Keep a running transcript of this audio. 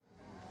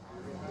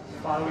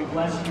Father, we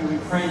bless you. We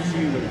praise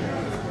you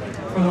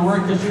for the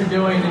work that you're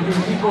doing in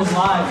people's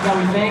lives. God,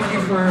 we thank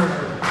you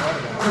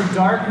for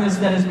darkness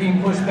that is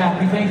being pushed back.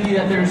 We thank you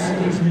that there's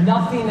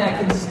nothing that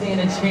can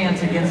stand a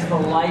chance against the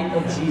light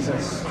of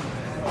Jesus.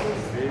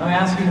 I'm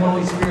asking,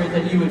 Holy Spirit,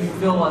 that you would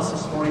fill us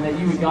this morning, that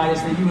you would guide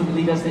us, that you would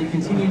lead us, that you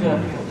continue to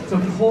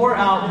pour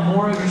out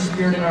more of your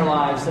Spirit in our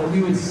lives, that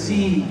we would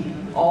see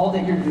all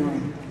that you're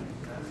doing.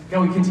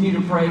 God, we continue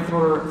to pray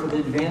for the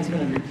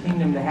advancement of your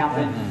kingdom to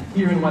happen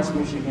here in West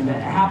Michigan, to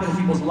happen in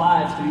people's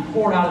lives, to be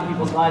poured out in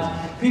people's lives.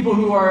 People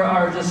who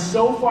are just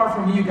so far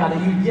from you, God,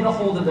 that you get a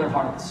hold of their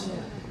hearts.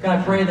 God,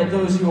 I pray that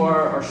those who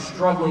are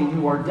struggling,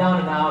 who are down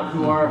and out,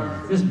 who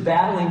are just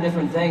battling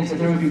different things, that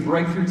there would be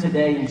breakthrough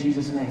today in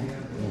Jesus' name.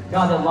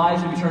 God, that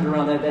lives would be turned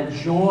around, that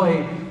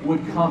joy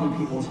would come in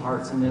people's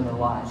hearts and in their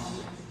lives.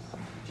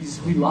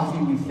 Jesus, we love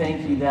you. We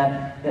thank you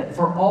that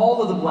for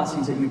all of the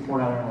blessings that you've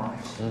poured out in our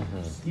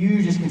lives.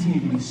 You just continue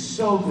to be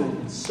so good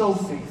and so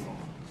faithful.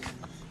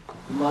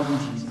 We love you,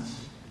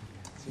 Jesus.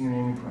 It's in your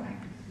name we pray.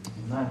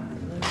 Amen.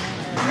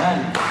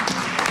 Amen.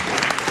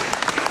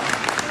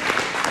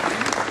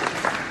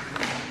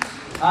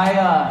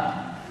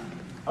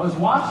 I was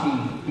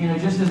watching,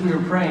 just as we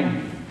were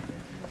praying,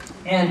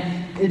 and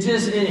it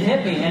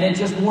hit me, and it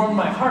just warmed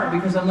my heart,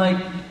 because I'm like,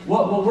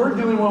 what we're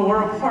doing, what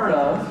we're a part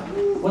of,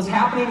 what's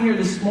happening here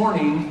this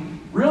morning,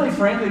 really,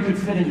 frankly, could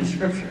fit into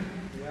Scripture.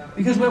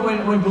 Because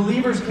when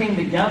believers came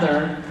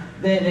together,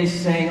 they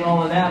sang and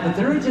all of that, but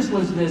there just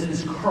was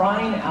this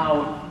crying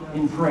out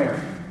in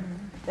prayer.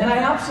 And I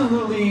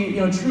absolutely,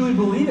 truly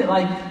believe it.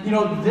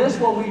 This,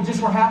 what we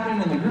just were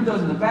happening in the group that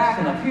was in the back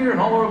and up here and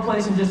all over the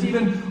place, and just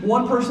even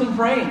one person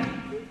praying.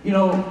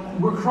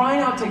 We're crying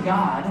out to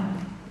God,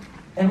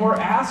 and we're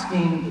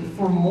asking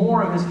for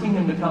more of His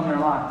kingdom to come in our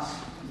lives.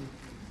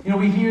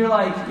 We hear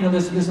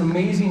this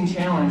amazing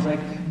challenge,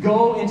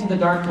 go into the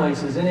dark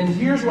places. And then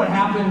here's what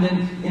happened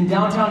in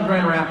downtown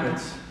Grand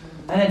Rapids.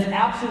 And it's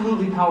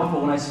absolutely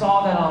powerful. When I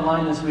saw that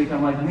online this week,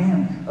 I'm like,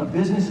 man, a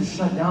business is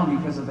shut down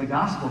because of the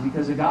gospel,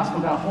 because the gospel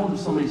got a hold of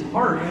somebody's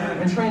heart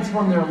and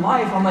transformed their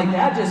life. I'm like,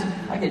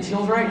 I get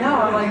chills right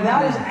now. I'm like,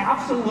 that is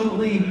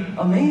absolutely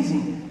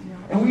amazing.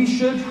 And we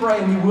should pray,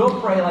 and we will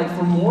pray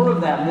for more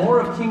of that, more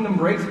of kingdom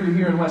breakthrough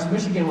here in West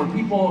Michigan, where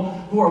people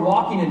who are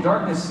walking in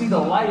darkness see the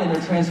light and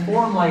they're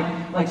transformed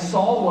like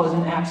Saul was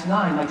in Acts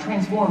 9,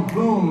 transformed,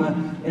 boom,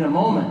 in a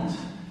moment.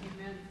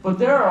 But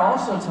there are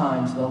also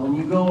times, though, when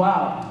you go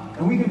out,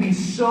 and we can be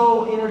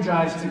so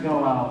energized to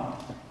go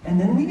out, and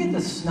then we get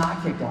the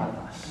snot kicked out of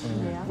us.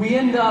 Yeah. We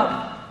end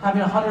up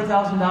having a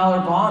 $100,000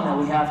 bond that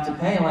we have to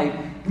pay.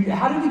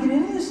 How did we get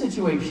into this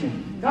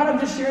situation? God, I'm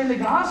just sharing the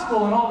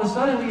gospel, and all of a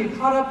sudden we get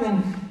caught up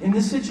in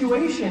this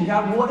situation.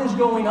 God, what is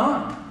going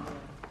on?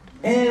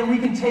 And we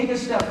can take a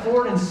step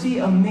forward and see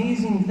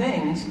amazing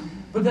things,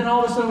 but then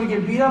all of a sudden we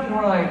get beat up and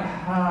we're like,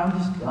 I'm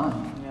just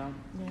done.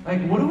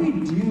 What do we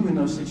do in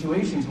those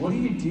situations? What do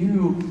you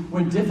do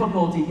when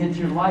difficulty hits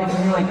your life?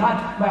 And you're like,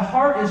 God, my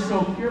heart is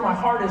so pure. My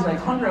heart is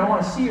hungry. I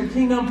want to see your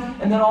kingdom.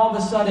 And then all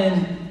of a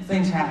sudden,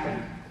 things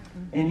happen.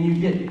 And you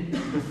get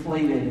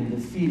deflated and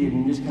defeated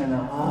and just kind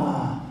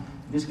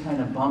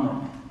of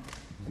bummed.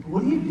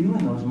 What do you do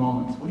in those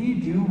moments? What do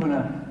you do when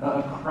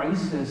a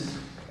crisis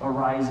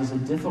arises, a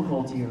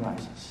difficulty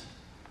arises?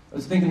 I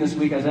was thinking this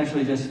week, I was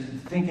actually just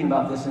thinking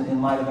about this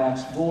in light of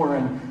Acts 4,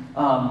 and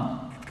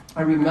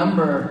I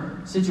remember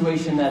a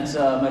situation that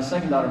my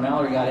second daughter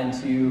Mallory got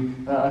into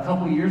a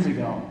couple years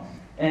ago.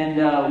 And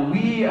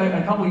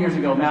a couple years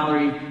ago,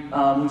 Mallory,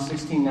 who's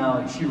 16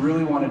 now, she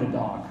really wanted a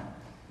dog.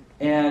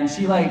 And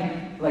she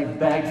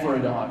begged for a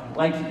dog.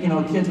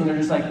 Kids when they're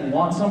just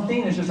want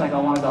something, it's just I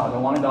want a dog, I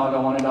want a dog, I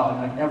want a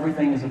dog.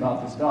 Everything is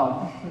about this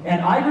dog. And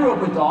I grew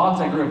up with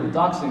dogs. I grew up with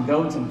ducks and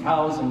goats and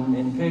cows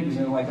and pigs,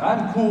 and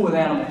I'm cool with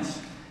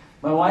animals.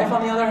 My wife,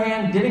 on the other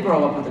hand, didn't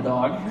grow up with a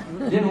dog,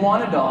 didn't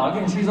want a dog,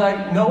 and she's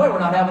like, no way, we're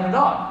not having a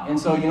dog. And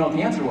so, what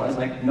the answer was,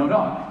 no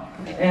dog.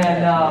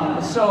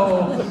 And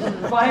so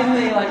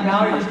finally,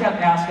 Mallory just kept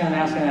asking and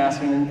asking and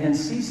asking, and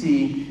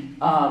Cece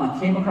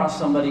came across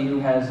somebody who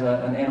has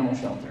an animal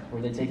shelter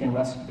where they take in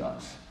rescue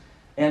dogs.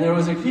 And there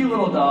was a cute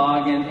little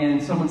dog,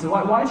 and someone said,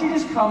 why don't you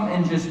just come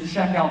and just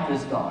check out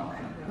this dog?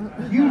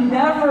 You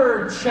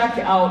never check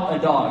out a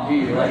dog, do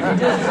you? You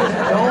just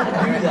don't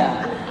do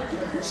that.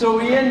 So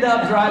we end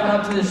up driving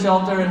up to the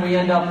shelter, and we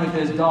end up with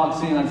this dog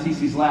sitting on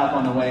Cece's lap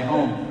on the way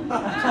home.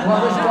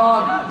 Well, this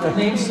dog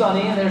named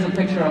Sonny, and there's a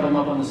picture of him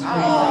up on the screen,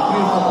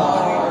 beautiful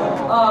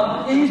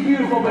dog. He's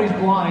beautiful, but he's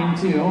blind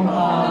too.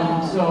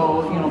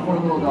 Poor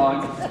little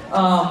dog.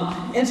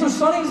 And so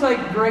Sonny's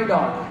great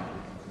dog.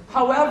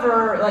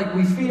 However,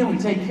 we feed him, we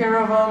take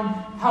care of him.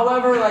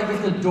 However,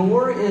 if the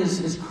door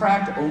is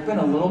cracked open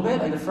a little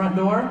bit, the front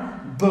door,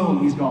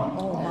 boom, he's gone.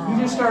 Oh.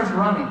 He just starts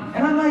running,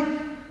 and I'm like,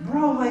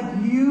 bro,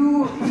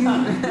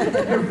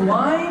 you're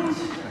blind.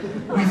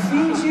 We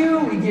feed you,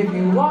 we give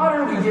you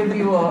water, we give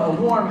you a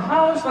warm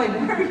house. Where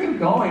are you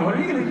going? What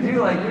are you going to do?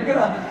 You're going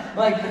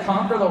to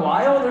conquer the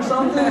wild or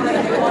something?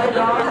 Blind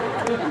dog?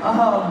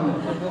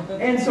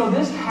 And so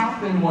this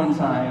happened one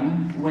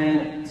time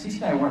when Cece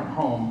and I weren't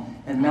home,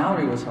 and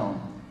Mallory was home.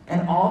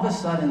 And all of a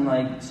sudden,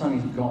 like,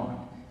 Sonny's gone.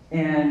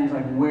 And it's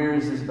like, where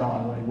is this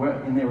dog? Like, where?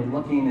 And they were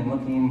looking and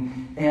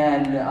looking,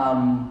 and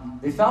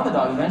they found the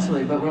dog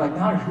eventually. But we're like,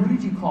 Mallory, who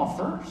did you call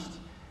first?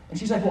 And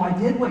she's like, well, I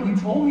did what you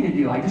told me to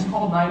do. I just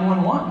called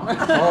 911. And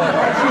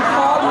she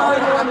called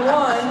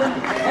 911,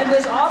 and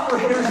this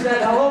operator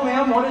said, hello,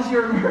 ma'am, what is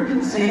your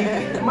emergency?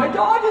 And my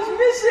dog is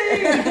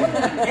missing.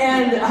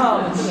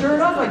 And sure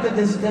enough, like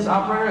this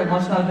operator, it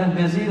must not have been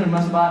busy. There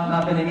must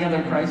not been any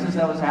other crisis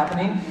that was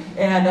happening.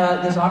 And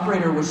this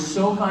operator was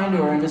so kind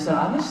to her and just said,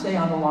 I'm going to stay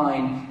on the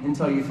line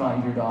until you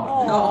find your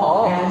dog.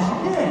 Aww. And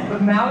she did.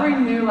 But Mallory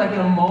knew, like,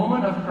 in a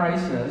moment of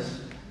crisis,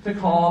 to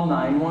call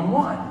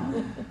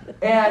 911.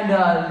 And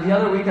the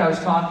other week I was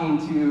talking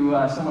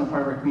to someone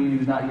part of our community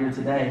who's not here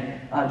today,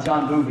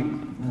 John Boovy.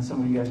 And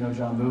some of you guys know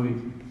John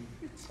Boovy.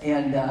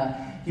 And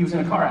he was in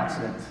a car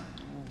accident.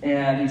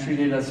 And he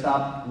treated a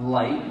stop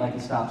light like a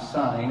stop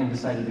sign and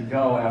decided to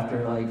go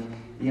after, like,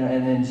 you know,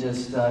 and then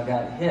just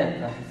got hit.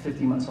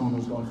 Someone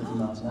was going 50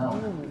 miles an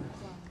hour.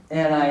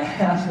 And I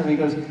asked him, he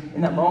goes,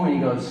 in that moment,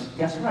 he goes,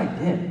 guess what I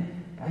did?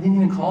 I didn't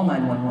even call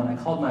 911.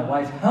 I called my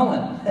wife,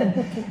 Helen. And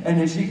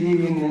then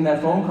in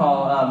that phone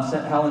call,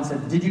 Helen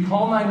said, did you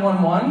call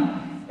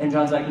 911? And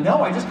John's like,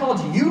 no, I just called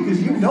you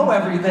because you know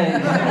everything.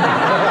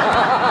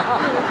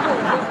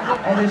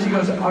 And then she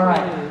goes, all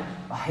right,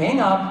 hang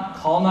up,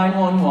 call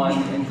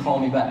 911, and call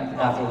me back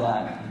after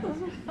that.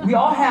 We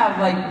all have,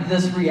 like,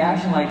 this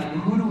reaction, like,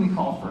 who do we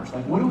call first?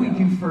 Like, what do we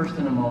do first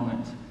in a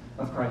moment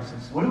of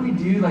crisis? What do we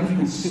do, like,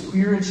 even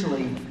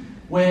spiritually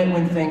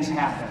when things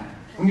happen?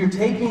 When you're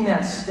taking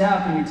that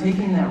step and you're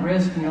taking that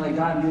risk and you're like,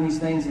 God, I'm doing these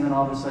things, and then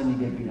all of a sudden you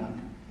get beat up.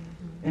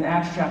 In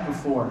Acts chapter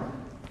 4,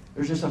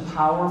 there's just a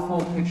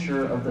powerful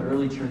picture of the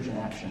early church in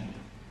action.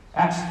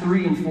 Acts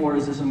 3 and 4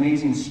 is this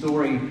amazing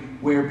story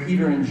where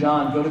Peter and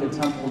John go to the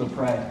temple to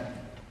pray.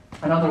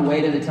 And on their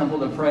way to the temple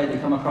to pray, they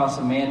come across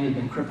a man who's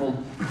been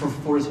crippled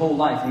for his whole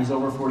life, and he's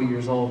over 40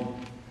 years old.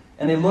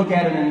 And they look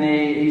at him, and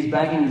he's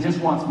begging, he just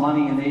wants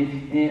money,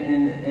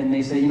 and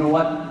they say, you know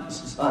what,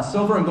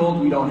 silver and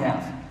gold we don't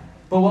have.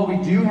 But what we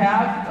do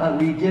have,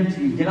 we give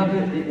to you. Get up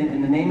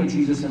in the name of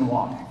Jesus and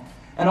walk.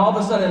 And all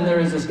of a sudden, there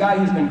is this guy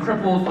who's been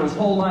crippled for his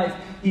whole life.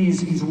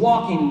 He's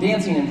walking,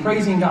 dancing, and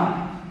praising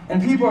God.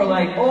 And people are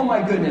like, oh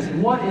my goodness,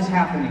 what is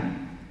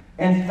happening?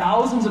 And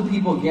thousands of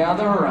people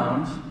gather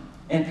around,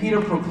 and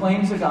Peter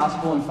proclaims the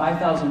gospel, and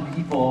 5,000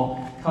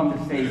 people come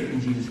to faith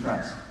in Jesus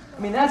Christ. I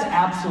mean, that's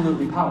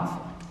absolutely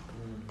powerful.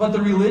 But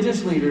the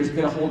religious leaders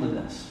get a hold of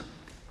this.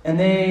 And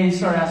they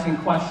start asking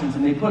questions,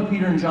 and they put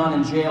Peter and John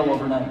in jail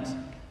overnight.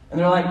 And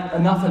they're like,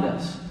 enough of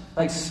this.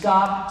 Like,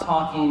 stop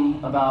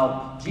talking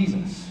about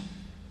Jesus.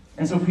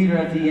 And so Peter,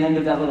 at the end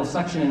of that little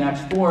section in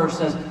Acts 4,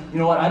 says, you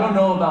know what, I don't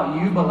know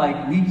about you, but,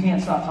 like, we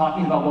can't stop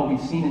talking about what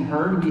we've seen and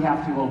heard. We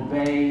have to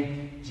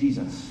obey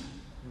Jesus.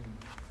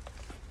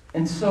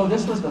 And so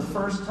this was the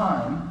first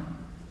time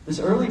this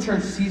early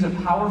church sees a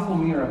powerful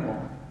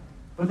miracle.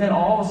 But then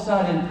all of a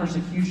sudden,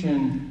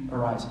 persecution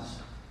arises.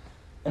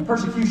 And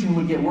persecution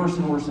would get worse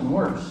and worse and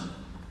worse.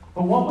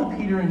 But what would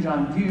Peter and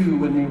John do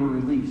when they were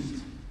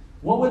released?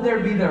 What would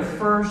be their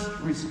first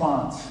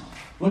response?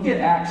 Look at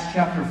Acts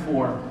chapter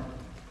 4.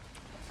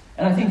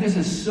 And I think this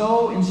is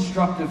so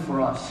instructive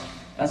for us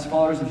as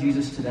followers of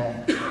Jesus today.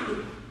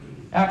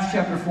 Acts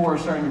chapter 4,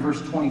 starting in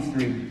verse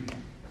 23. It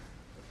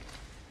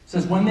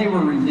says, when they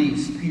were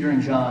released, Peter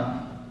and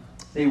John,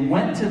 they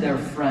went to their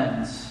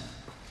friends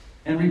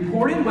and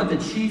reported what the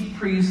chief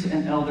priests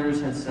and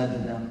elders had said to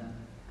them.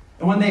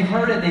 And when they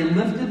heard it, they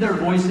lifted their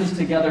voices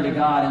together to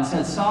God and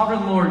said,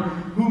 Sovereign Lord,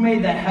 who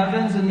made the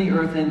heavens and the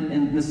earth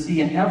and the sea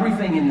and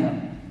everything in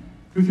them,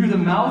 who through the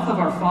mouth of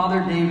our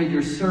father David,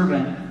 your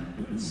servant,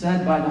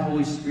 said by the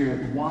Holy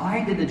Spirit,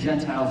 why did the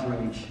Gentiles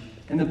rage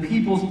and the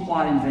peoples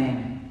plot in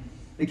vain?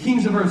 The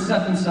kings of earth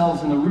set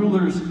themselves, and the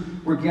rulers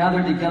were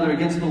gathered together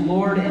against the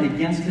Lord and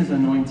against his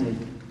anointed.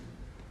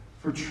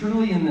 For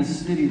truly in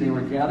this city they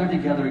were gathered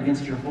together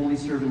against your holy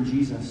servant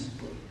Jesus,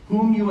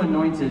 whom you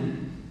anointed,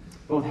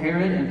 both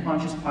Herod and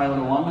Pontius Pilate,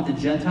 along with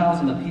the Gentiles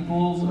and the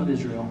peoples of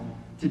Israel,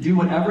 to do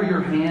whatever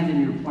your hand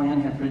and your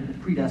plan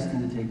had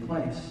predestined to take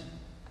place.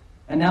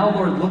 And now,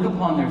 Lord, look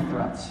upon their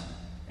threats,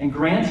 and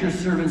grant your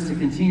servants to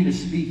continue to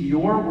speak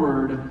your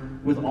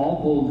word with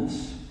all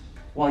boldness,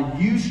 while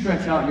you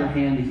stretch out your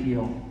hand to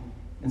heal.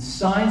 And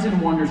signs and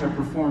wonders are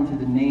performed through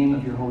the name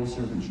of your holy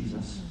servant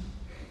Jesus.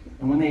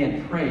 And when they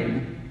had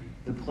prayed,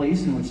 the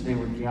place in which they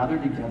were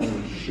gathered together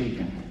was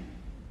shaken,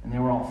 and they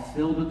were all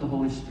filled with the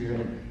Holy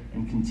Spirit,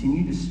 and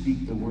continued to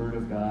speak the word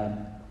of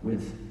God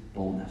with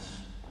boldness.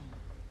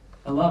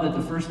 I love that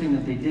the first thing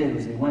that they did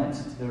was they went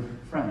to their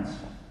friends.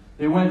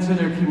 They went to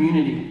their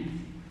community.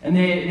 And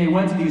they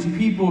went to these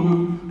people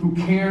who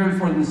cared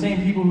for them, the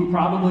same people who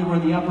probably were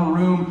in the upper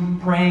room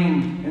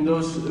praying, and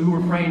those who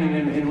were praying,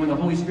 and when the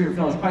Holy Spirit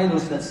fell, it was probably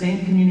that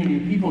same community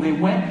of people. They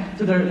went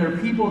to their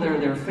people,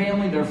 their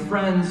family, their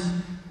friends,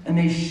 and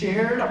they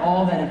shared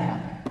all that had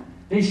happened.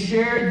 They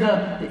shared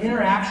the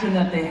interaction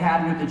that they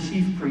had with the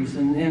chief priests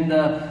and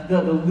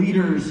the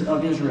leaders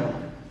of Israel.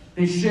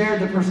 They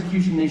shared the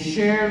persecution. They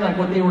shared like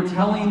what they were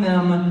telling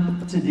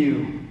them to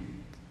do.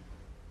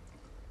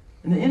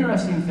 And the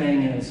interesting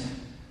thing is,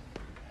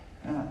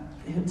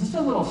 just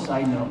a little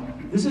side note,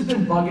 this has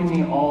been bugging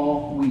me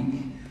all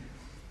week.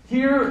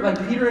 Here, like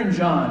Peter and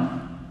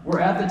John were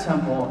at the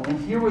temple, and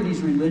here were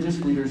these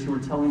religious leaders who were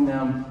telling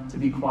them to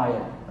be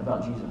quiet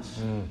about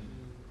Jesus.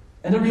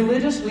 And the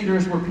religious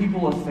leaders were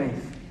people of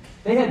faith.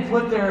 They had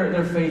put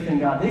their faith in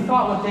God. They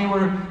thought what they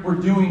were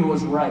doing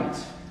was right.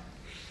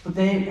 But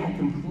they had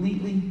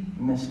completely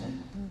missed it.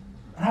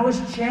 And I was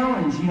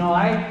challenged.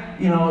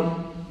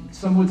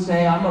 Some would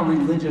say I'm a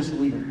religious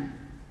leader.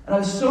 And I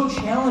was so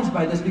challenged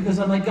by this because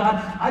I'm like, God,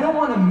 I don't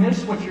want to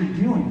miss what you're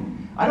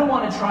doing. I don't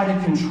want to try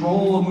to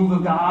control a move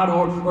of God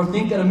or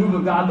think that a move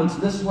of God looks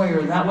this way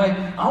or that way.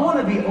 I want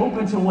to be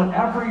open to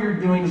whatever you're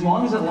doing as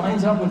long as it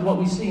lines up with what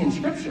we see in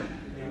Scripture.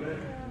 Amen.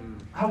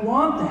 I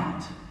want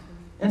that.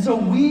 And so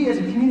we as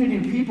a community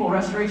of people,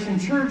 Restoration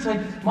Church,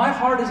 like my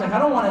heart is like,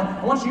 I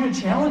want you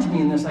to challenge me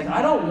in this. Like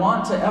I don't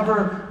want to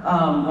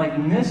ever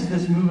miss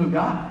this move of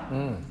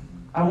God.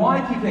 I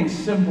want to keep things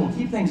simple,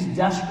 keep things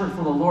desperate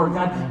for the Lord.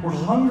 God, we're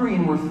hungry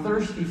and we're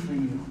thirsty for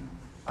you.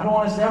 I don't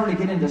want us ever to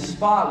get into a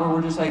spot where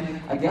we're just like,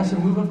 I guess a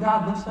move of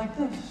God looks like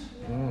this.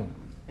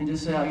 And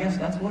just say, I guess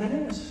that's what it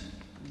is.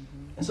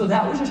 And so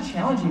that was just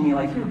challenging me.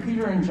 Like here,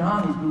 Peter and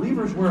John, these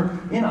believers were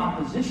in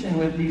opposition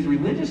with these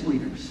religious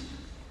leaders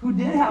who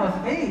did have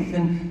a faith,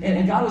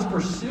 and God was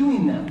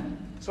pursuing them.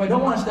 So I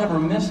don't want us to ever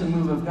miss a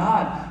move of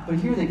God. But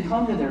here they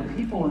come to their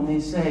people and they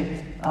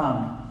say,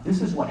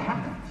 this is what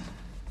happened.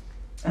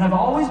 And I've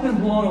always been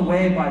blown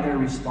away by their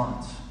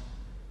response.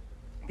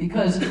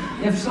 Because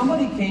if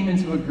somebody came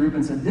into a group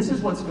and said, this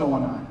is what's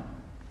going on,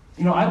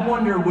 I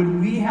wonder,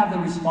 would we have the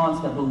response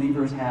that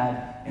believers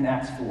had in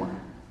Acts 4?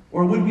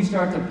 Or would we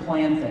start to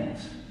plan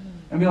things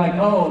and be like,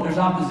 oh, there's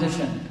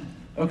opposition.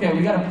 Okay,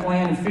 we got to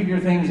plan and figure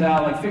things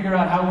out, like figure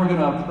out how we're going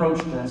to approach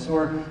this.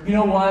 Or, you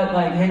know what,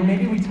 like, hey,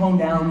 maybe we tone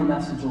down the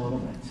message a little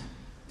bit.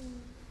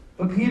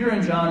 But Peter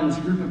and John and this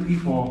group of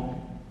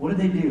people, what did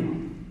they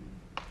do?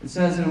 It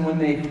says, and when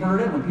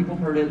people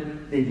heard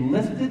it, they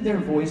lifted their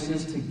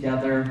voices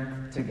together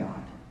to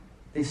God.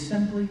 They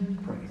simply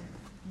prayed.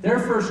 Their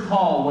first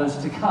call was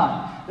to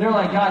God. They're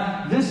like,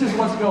 God, this is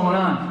what's going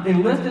on. They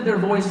lifted their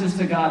voices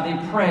to God.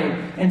 They prayed.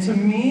 And to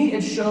me,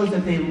 it shows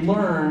that they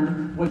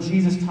learned what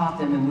Jesus taught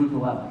them in Luke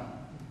 11.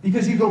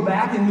 Because you go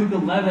back in Luke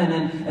 11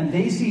 and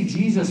they see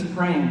Jesus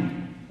praying.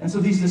 And so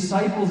these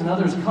disciples and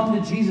others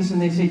come to Jesus and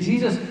they say,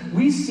 Jesus,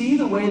 we see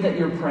the way that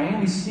you're praying.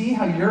 We see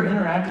how you're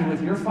interacting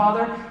with your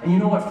Father. And you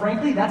know what?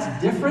 Frankly,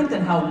 that's different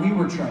than how we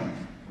were trained.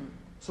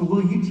 So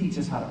will you teach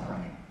us how to pray?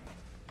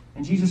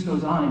 And Jesus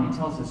goes on and he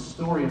tells this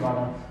story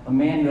about a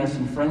man who has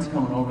some friends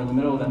coming over in the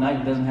middle of the night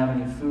and doesn't have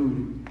any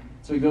food.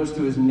 So he goes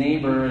to his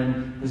neighbor,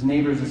 and his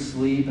neighbor's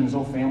asleep, and his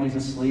whole family's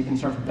asleep, and he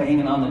starts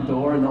banging on the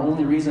door. And the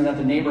only reason that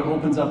the neighbor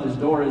opens up his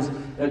door is,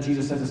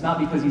 Jesus says, it's not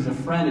because he's a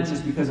friend, it's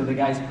just because of the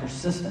guy's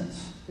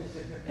persistence.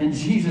 And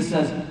Jesus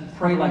says,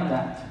 pray like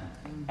that.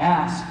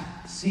 Ask,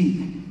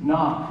 seek,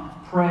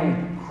 knock, pray,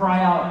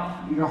 cry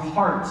out your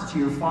hearts to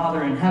your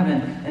Father in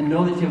heaven, and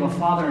know that you have a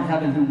Father in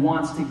heaven who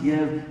wants to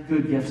give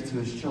good gifts to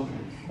his children.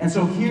 And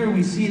so here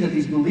we see that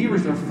these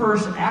believers, their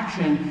first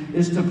action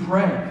is to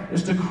pray,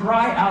 is to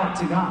cry out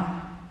to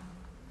God.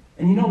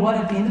 And you know what?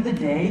 At the end of the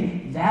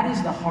day, that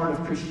is the heart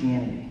of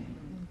Christianity.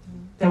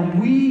 That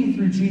we,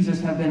 through Jesus,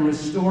 have been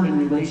restored in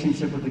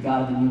relationship with the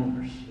God of the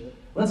universe.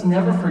 Let's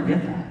never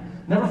forget that.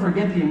 Never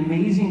forget the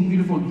amazing,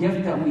 beautiful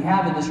gift that we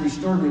have in this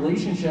restored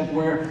relationship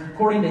where,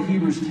 according to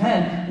Hebrews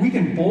 10, we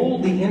can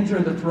boldly enter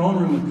the throne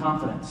room with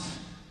confidence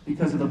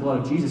because of the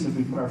blood of Jesus if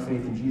we put our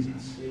faith in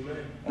Jesus. Amen.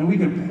 And we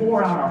can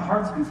pour out our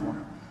hearts before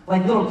him.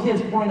 Like little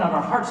kids pouring out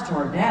our hearts to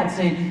our dad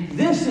saying,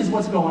 this is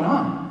what's going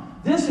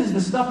on. This is the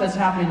stuff that's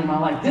happening in my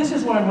life. This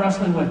is what I'm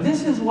wrestling with.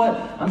 This is what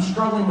I'm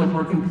struggling with.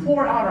 We can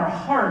pour out our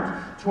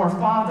heart to our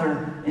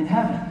Father in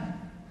heaven.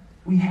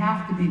 We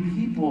have to be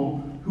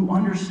people who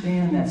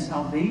understand that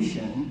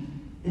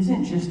salvation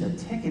isn't just a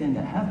ticket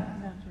into heaven.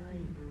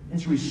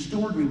 It's a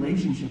restored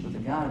relationship with the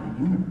God of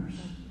the universe.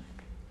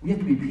 We have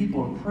to be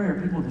people of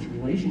prayer, people of this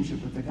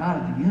relationship with the God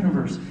of the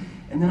universe.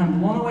 And then I'm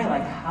blown away,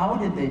 like, how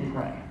did they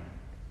pray?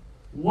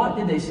 What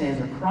did they say as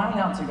they're crying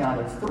out to God?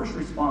 Their first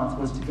response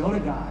was to go to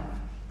God,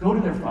 go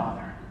to their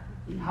Father.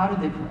 How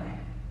did they pray?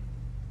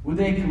 Would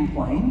they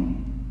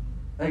complain?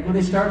 Like, would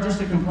they start just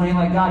to complain,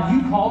 like, God,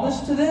 you called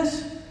us to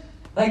this?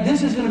 Like,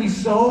 this is going to be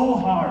so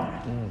hard.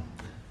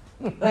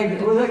 Like,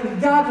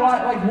 God,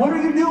 like, what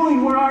are you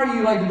doing? Where are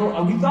you? Like,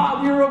 we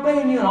thought we were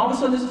obeying you, and all of a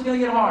sudden this is going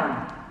to get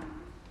hard.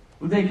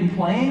 Would they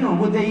complain, or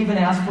would they even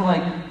ask for,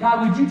 like,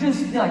 God, would you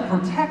just, like,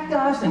 protect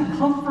us and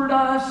comfort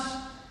us?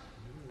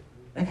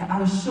 Like, I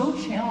was so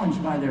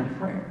challenged by their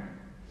prayer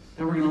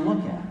that we're going to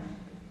look at.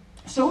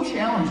 So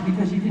challenged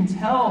because you can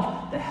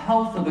tell the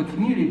health of a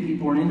community of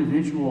people or an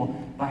individual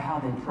by how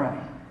they pray.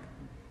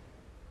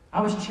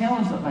 I was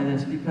challenged by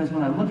this because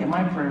when I look at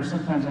my prayers,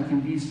 sometimes I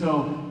can be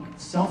so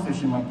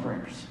selfish in my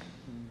prayers.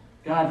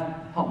 God,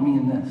 help me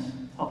in this.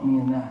 Help me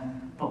in that.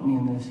 Help me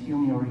in this. Heal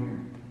me over here.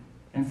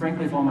 And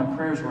frankly, if all my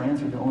prayers were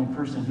answered, the only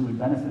person who would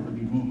benefit would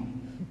be me.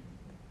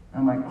 And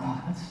I'm like,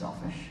 oh, that's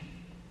selfish.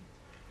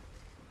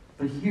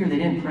 But here, they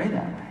didn't pray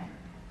that way.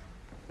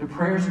 Their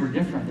prayers were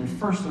different. They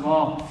first of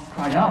all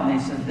cried out, and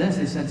they said this.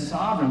 They said,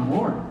 Sovereign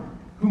Lord,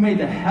 who made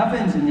the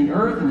heavens and the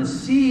earth and the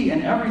sea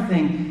and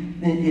everything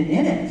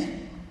in it.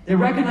 They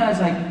recognize,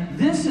 like,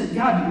 this is,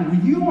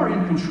 God, you are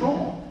in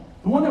control.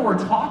 The one that we're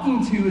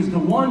talking to is the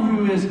one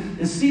who is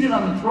seated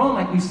on the throne,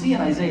 like we see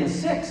in Isaiah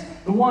 6.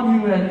 The one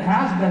who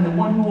has been, the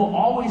one who will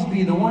always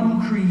be, the one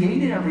who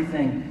created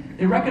everything.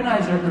 They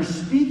recognize that they're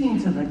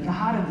speaking to the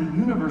God of the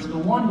universe, the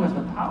one who has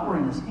the power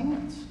in his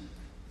hands.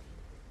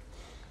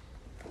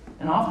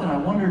 And often I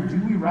wonder, do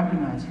we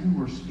recognize who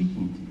we're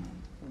speaking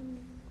to?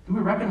 Do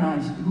we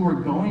recognize who we're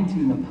going to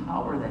and the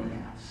power that he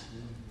has?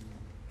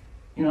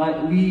 You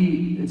know,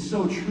 it's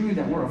so true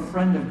that we're a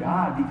friend of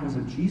God because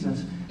of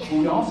Jesus, but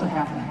we also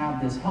have to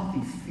have this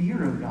healthy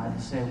fear of God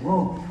to say,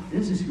 whoa,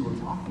 this is who we're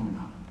talking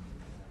about.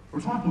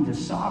 We're talking to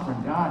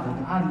sovereign God,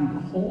 the God who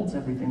holds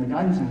everything, the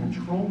God who's in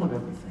control of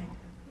everything.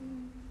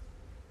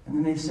 And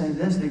then they say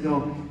this, they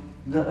go,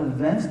 the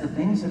events, the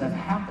things that have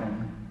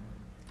happened,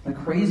 the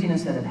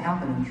craziness that had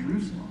happened in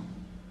Jerusalem,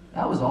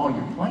 that was all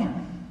your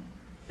plan.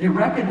 They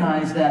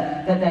recognized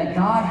that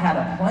God had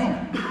a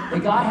plan,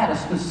 that God had a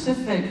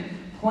specific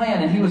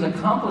plan, and he was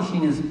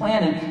accomplishing his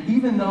plan. And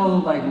even though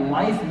like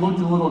life looked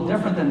a little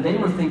different than they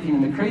were thinking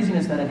and the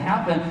craziness that had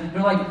happened,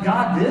 they're like,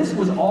 God, this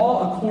was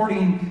all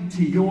according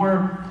to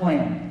your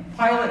plan.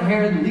 Pilate,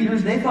 Herod, the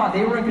leaders, they thought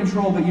they were in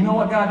control, but you know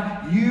what,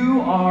 God? You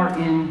are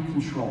in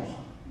control.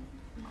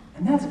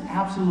 And that's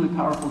absolutely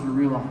powerful to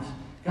realize.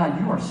 God,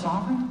 you are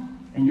sovereign,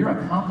 and you're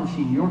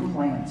accomplishing your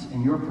plans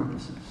and your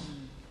purposes.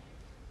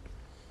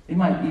 They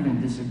might even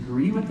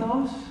disagree with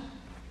those,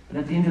 but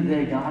at the end of the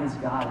day, God is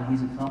God, and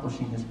he's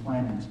accomplishing his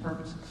plan and his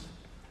purposes.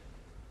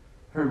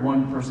 I heard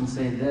one person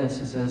say this.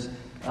 It says,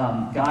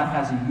 God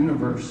has a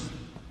universe,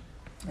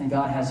 and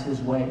God has his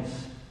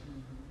ways.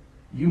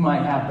 You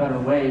might have better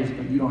ways,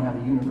 but you don't have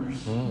a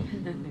universe.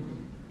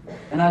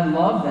 And I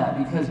love that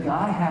because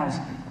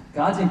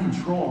God's in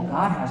control.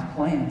 God has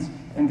plans,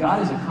 and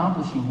God is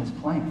accomplishing his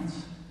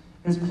plans.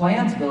 His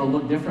plans, though,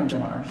 look different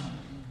than ours.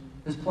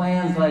 His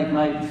plans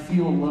might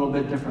feel a little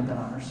bit different than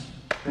ours,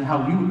 than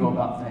how we would go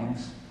about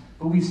things.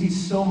 But we see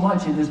so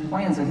much in his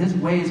plans that his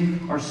ways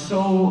are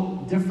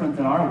so different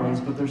than our ways,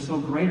 but they're so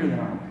greater than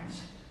our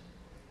ways.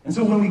 And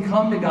so when we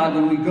come to God,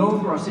 when we go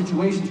through our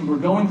situations, when we're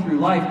going through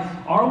life,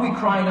 are we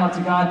crying out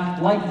to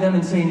God like them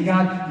and saying,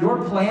 God,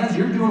 your plans,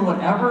 you're doing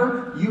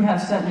whatever you have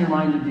set in your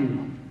mind to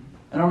do?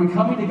 And are we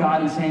coming to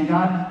God and saying,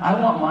 God, I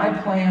want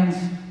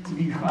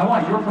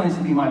your plans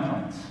to be my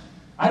plans.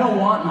 I don't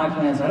want my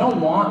plans. I don't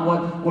want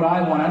what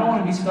I want. I don't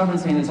want to be stubborn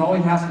saying it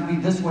always has to be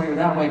this way or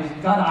that way.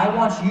 God, I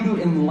want you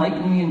to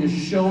enlighten me and to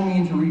show me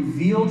and to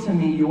reveal to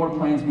me your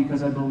plans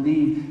because I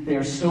believe they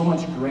are so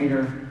much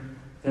greater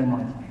than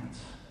my plans.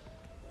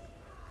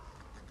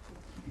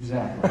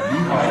 Exactly.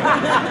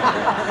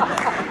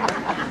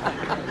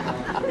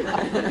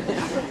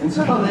 And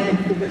so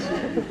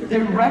they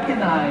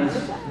recognize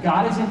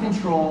God is in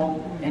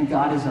control and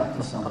God is up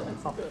to something.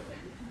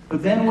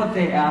 But then what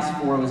they asked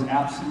for was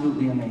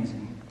absolutely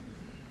amazing.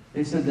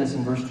 They said this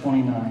in verse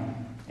 29.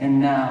 And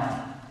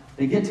now,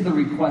 they get to the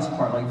request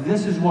part, like,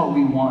 this is what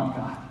we want,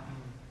 God.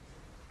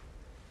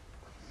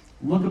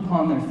 Look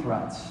upon their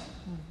threats.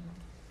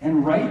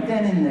 And right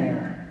then and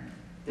there,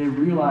 they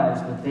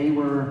realized that they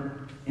were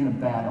in a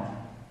battle.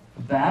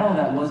 A battle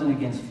that wasn't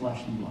against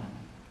flesh and blood,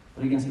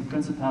 but against the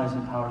principalities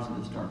and powers of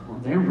this dark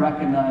world. They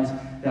recognized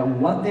that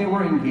what they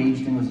were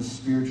engaged in was a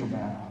spiritual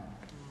battle.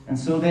 And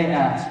so they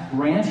asked,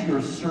 grant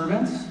your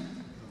servants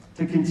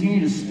to continue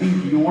to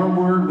speak your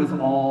word with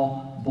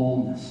all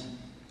boldness.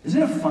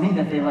 Isn't it funny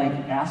that they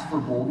asked for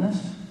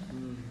boldness?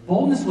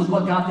 Boldness was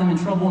what got them in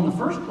trouble in the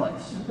first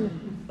place.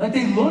 Like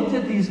they looked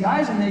at these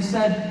guys and they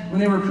said, when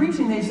they were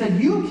preaching, they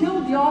said, you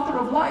killed the author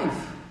of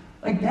life.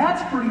 Like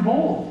that's pretty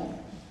bold.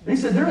 They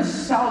said there is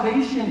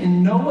salvation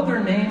in no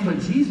other name but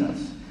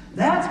Jesus.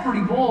 That's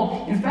pretty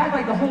bold. In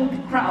fact, the whole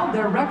crowd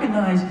there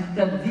recognized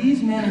that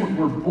these men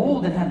were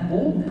bold and had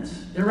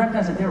boldness. They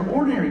recognized that they were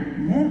ordinary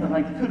men, but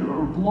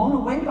were blown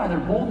away by their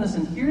boldness.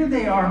 And here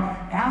they are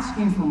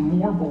asking for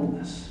more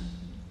boldness.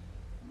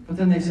 But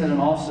then they said, and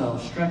also,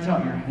 stretch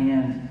out your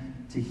hand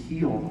to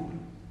heal.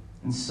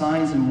 And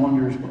signs and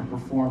wonders were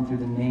performed through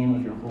the name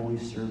of your holy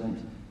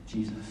servant,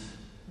 Jesus.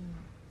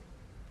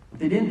 What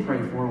they didn't pray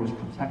for was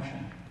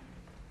protection.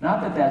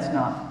 Not that that's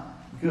not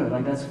good.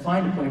 That's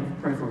fine to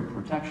pray for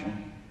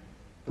protection.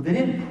 But they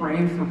didn't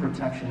pray for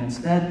protection.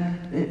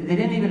 Instead, they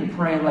didn't even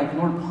pray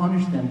Lord,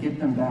 punish them, get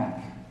them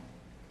back.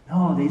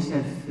 No, they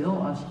said,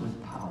 fill us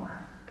with power.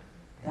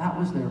 That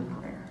was their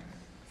prayer.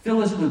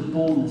 Fill us with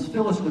boldness.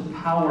 Fill us with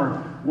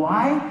power.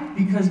 Why?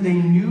 Because they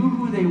knew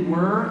who they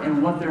were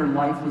and what their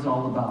life was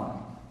all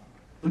about.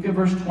 Look at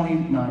verse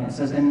 29. It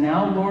says, and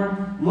now,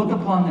 Lord, look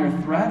upon their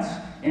threats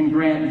and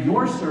grant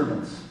your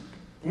servants.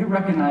 They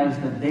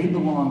recognized that they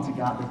belonged to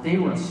God, that they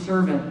were a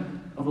servant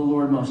of the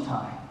Lord Most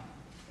High.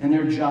 And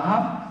their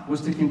job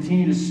was to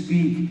continue to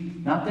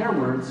speak, not their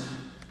words,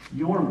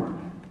 your word,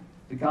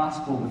 the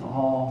gospel with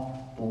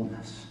all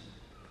boldness.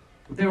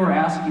 What they were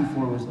asking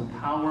for was the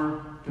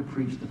power to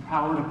preach, the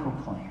power to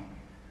proclaim.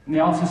 And they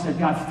also said,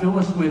 God, fill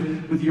us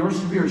with your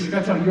Spirit.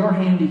 Stretch out your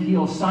hand to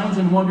heal, signs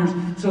and wonders,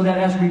 so that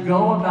as we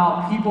go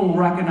about, people will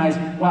recognize,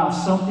 wow,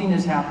 something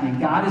is happening.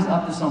 God is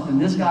up to something.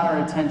 This got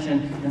our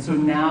attention. And so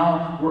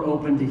now we're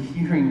open to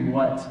hearing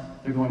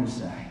what they're going to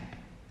say.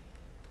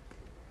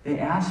 They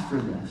asked for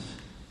this,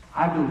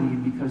 I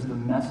believe, because the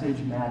message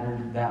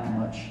mattered that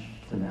much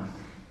to them.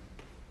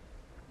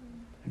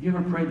 Have you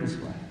ever prayed this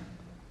way?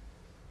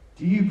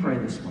 Do you pray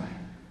this way?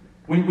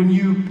 When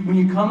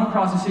you come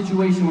across a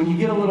situation, when you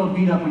get a little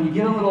beat up, when you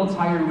get a little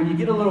tired, when you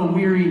get a little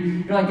weary,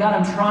 you're like, God,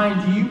 I'm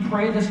trying. Do you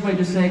pray this way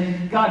to say,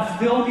 God,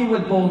 fill me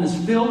with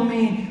boldness, fill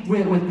me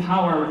with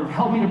power,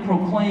 help me to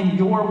proclaim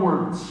your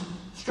words,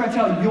 stretch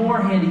out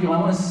your hand to heal. I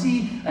want to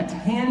see a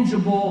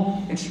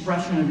tangible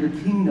expression of your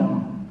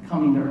kingdom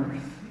coming to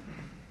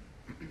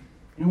earth.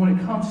 And when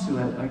it comes to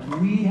it, like,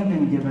 we have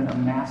been given a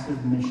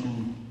massive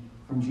mission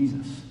from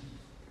Jesus.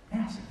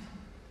 Massive.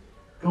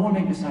 Go and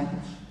make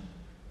disciples.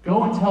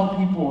 Go and tell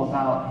people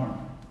about him.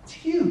 It's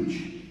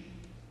huge.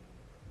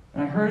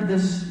 And I heard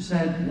this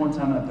said one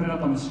time, and I put it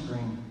up on the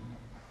screen.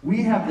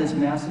 We have this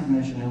massive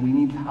mission, and we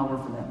need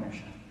power for that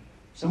mission.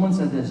 Someone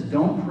said this,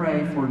 don't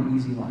pray for an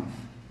easy life.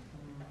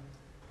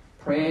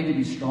 Pray to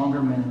be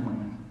stronger men and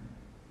women.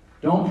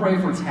 Don't pray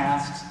for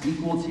tasks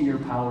equal to your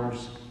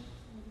powers.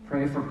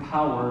 Pray for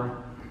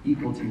power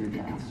equal to your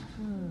tasks.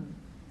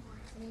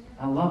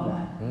 I love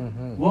that.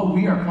 Mm-hmm. What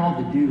we are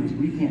called to do is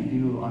we can't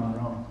do on our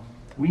own.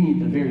 We need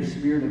the very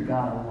Spirit of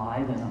God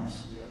alive in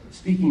us,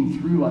 speaking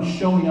through us,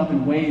 showing up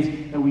in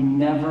ways that we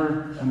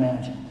never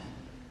imagined.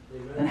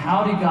 Amen. And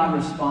how did God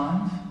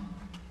respond?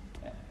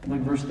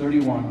 Like verse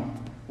 31,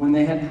 when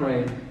they had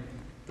prayed,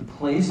 the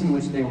place in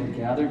which they were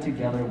gathered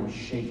together was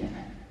shaken,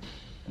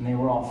 and they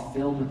were all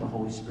filled with the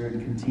Holy Spirit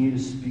and continued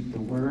to speak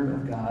the word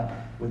of God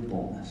with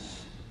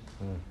boldness.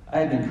 I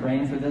have been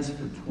praying for this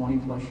for 20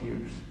 plus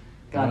years.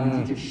 God, would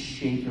you just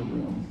shake a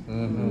room?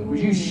 Mm-hmm. Would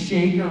you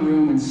shake a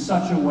room in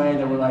such a way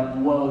that we're like,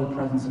 whoa, the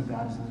presence of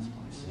God is in this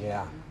place?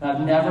 Yeah. And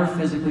I've never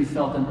physically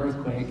felt an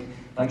earthquake,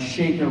 like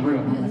shake a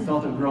room. I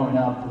felt it growing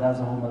up, but that was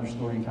a whole other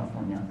story in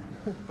California.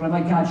 But I'm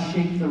like, God,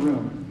 shake the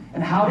room.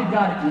 And how did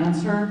God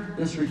answer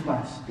this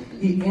request?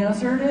 He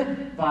answered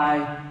it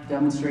by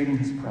demonstrating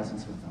his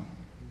presence with them.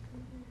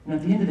 And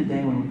at the end of the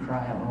day, when we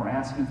cry out, when we're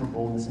asking for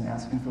boldness and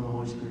asking for the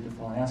Holy Spirit to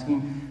fall,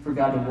 asking for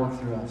God to work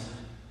through us,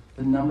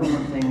 the number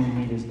one thing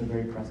we need is the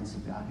very presence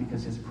of God,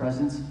 because his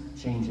presence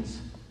changes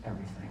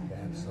everything.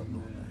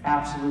 Absolutely.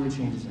 Absolutely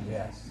changes everything.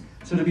 Yes.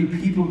 So to be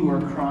people who are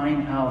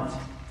crying out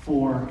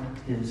for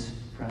his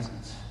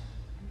presence.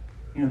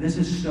 You know, this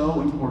is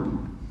so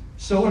important.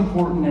 So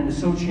important, and it's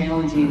so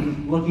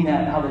challenging looking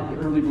at how the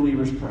early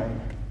believers prayed.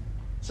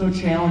 So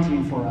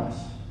challenging for us.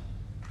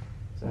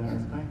 Is that an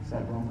earthquake? Is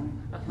that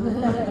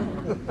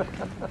rumbling?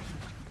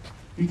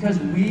 Because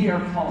we are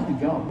called to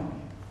go.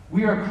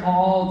 We are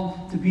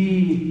called to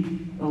be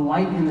a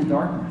light in the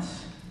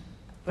darkness.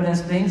 But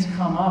as things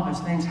come up, as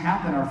things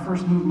happen, our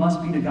first move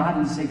must be to God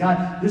and to say,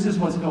 God, this is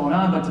what's going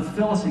on, but to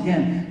fill us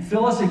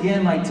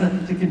again, like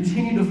to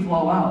continue to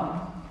flow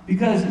out.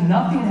 Because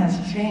nothing has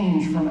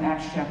changed from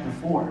Acts chapter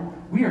 4.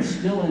 We are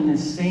still in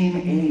this same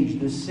age,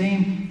 this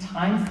same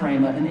time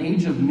frame, an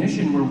age of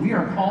mission where we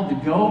are called to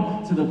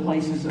go to the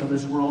places of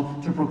this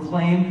world to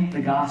proclaim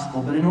the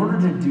gospel. But in order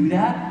to do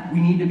that,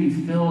 we need to be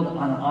filled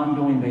on an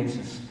ongoing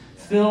basis.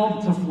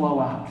 Filled to flow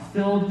out,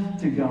 filled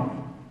to go.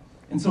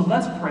 And so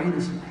let's pray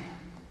this way.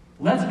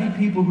 Let's be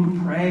people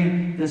who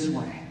pray this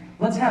way.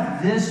 Let's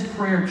have this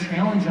prayer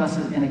challenge us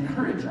and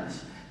encourage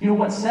us. You know,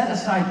 what set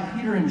aside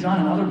Peter and John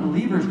and other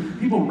believers,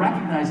 people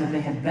recognized that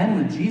they had been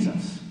with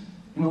Jesus.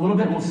 In a little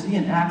bit, we'll see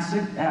in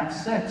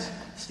Acts 6,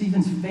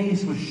 Stephen's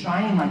face was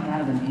shining like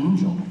that of an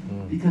angel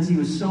because he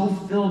was so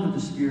filled with the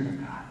Spirit of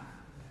God.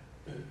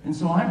 And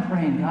so I'm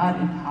praying,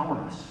 God, empower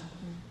us.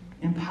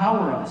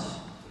 Empower us.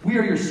 We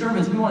are your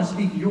servants. We want to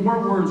speak your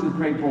words with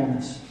great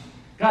boldness.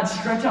 God,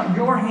 stretch out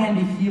your hand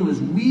to heal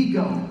as we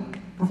go.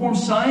 Perform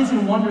signs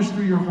and wonders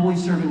through your holy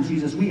servant,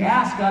 Jesus. We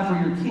ask, God,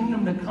 for your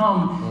kingdom to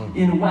come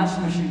in West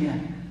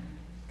Michigan.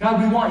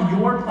 God, we want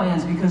your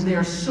plans because they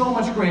are so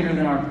much greater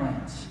than our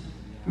plans.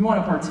 We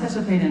want to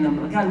participate in them.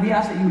 But God, we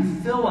ask that you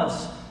would fill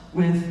us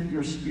with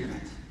your Spirit.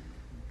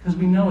 Because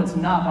we know it's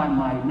not by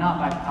might, not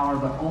by power,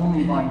 but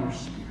only by your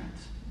Spirit.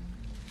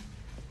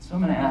 So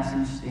I'm going to ask that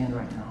you stand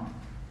right now.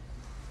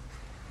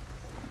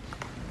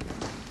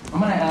 I'm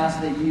going to ask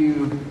that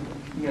you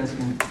guys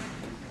can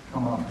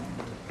come up.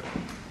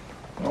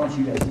 I want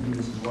you guys to do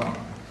this as well.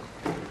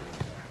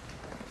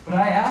 But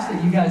I ask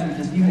that you guys would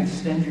just even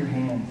extend your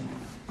hand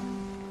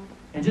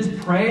and just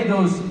pray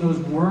those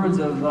words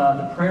of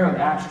the prayer of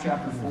Acts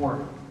chapter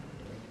 4.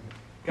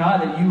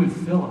 God, that you would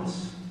fill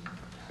us.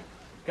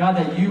 God,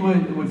 that you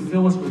would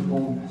fill us with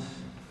boldness.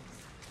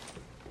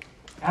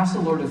 Ask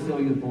the Lord to fill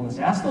you with boldness.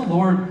 Ask the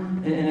Lord,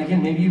 and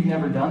again, maybe you've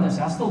never done this,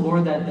 ask the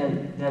Lord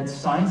that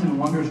signs and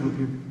wonders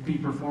would be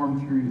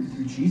performed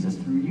through Jesus,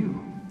 through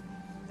you.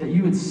 That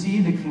you would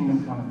see the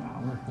kingdom come in power.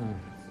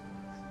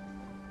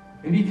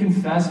 Maybe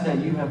confess that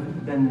you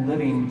have been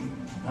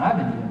living And I've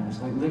been doing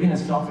this, like living a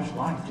selfish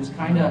life, just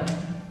kind of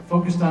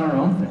focused on our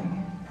own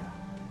thing,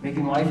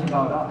 making life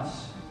about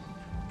us.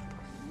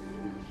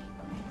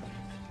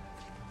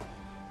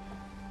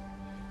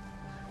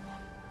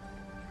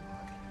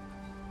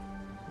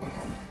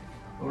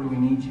 Lord, we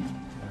need you.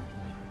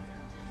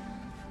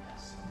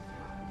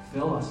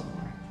 Fill us, Lord.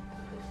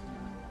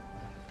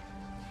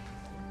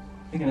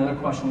 I think another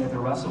question we have to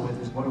wrestle with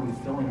is, what are we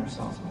filling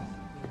ourselves with?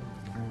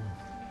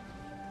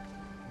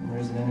 And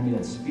there's an enemy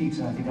that speaks,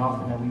 and I think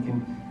often that we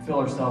can fill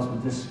ourselves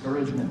with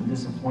discouragement and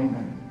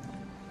disappointment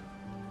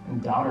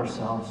and doubt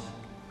ourselves.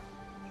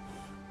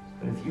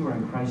 But if you are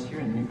in Christ,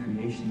 you're a new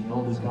creation. The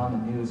old is gone,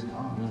 the new is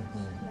come.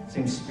 The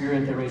same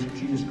Spirit that raised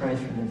Jesus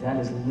Christ from the dead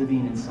is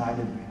living inside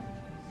of you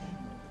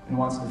and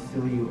wants to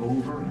fill you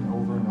over and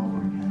over and over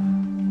again.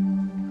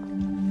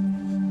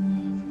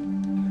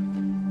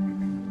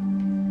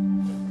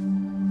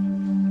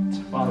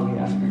 Father, we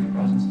ask for your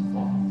presence to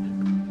fall.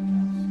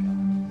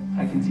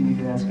 I continue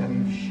to ask God,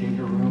 you to shake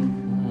a room.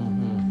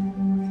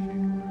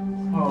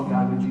 Oh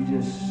God, would you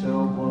just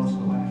so blow us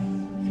away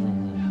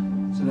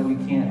so that we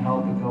can't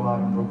help but go out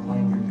and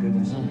proclaim your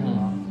goodness and your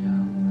love.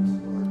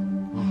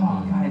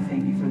 Oh God, I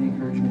thank you for the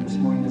encouragement this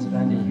morning that's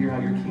been to hear how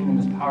your kingdom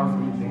is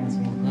powerfully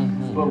advancing.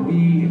 But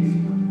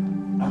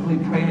I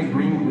really pray in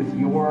agreement with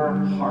your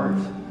heart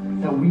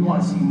that we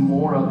want to see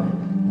more of it.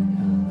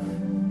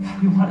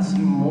 God, we want to see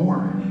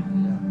more.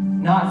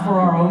 Not for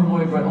our own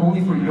glory, but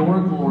only for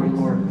your glory,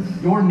 Lord.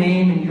 Your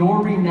name and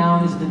your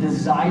renown is the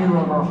desire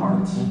of our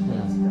hearts.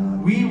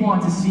 We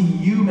want to see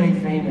you made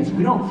famous.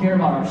 We don't care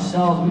about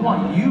ourselves. We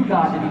want you,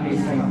 God, to be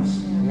made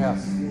famous.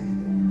 Yes.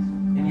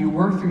 And you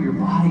work through your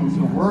body and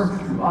to work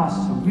through us.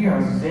 So we are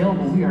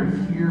available. We are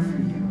here for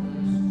you.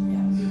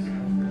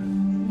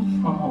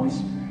 Come, Holy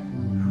Spirit.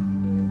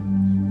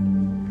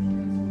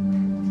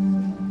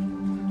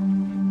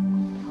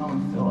 Come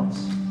and fill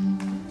us.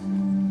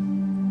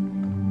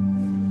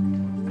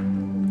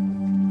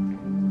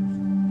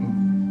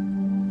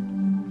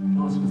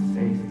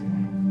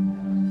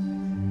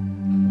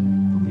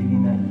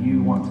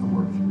 To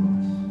work through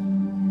us.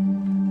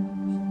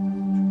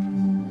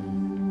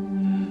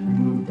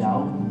 Remove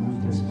doubt, remove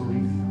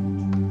disbelief.